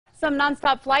Some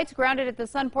nonstop flights grounded at the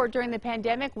Sunport during the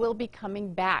pandemic will be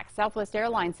coming back. Southwest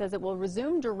Airlines says it will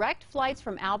resume direct flights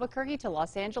from Albuquerque to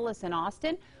Los Angeles and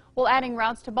Austin, while adding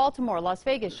routes to Baltimore, Las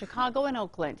Vegas, Chicago, and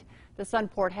Oakland. The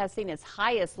Sunport has seen its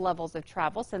highest levels of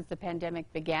travel since the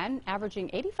pandemic began, averaging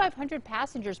 8,500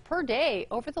 passengers per day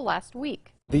over the last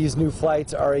week. These new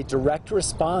flights are a direct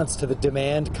response to the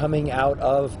demand coming out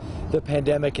of the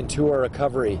pandemic and tour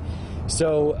recovery.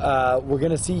 So we're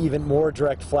going to see even more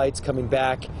direct flights coming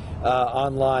back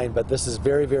online, but this is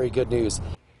very, very good news.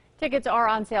 Tickets are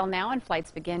on sale now and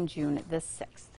flights begin June the 6th.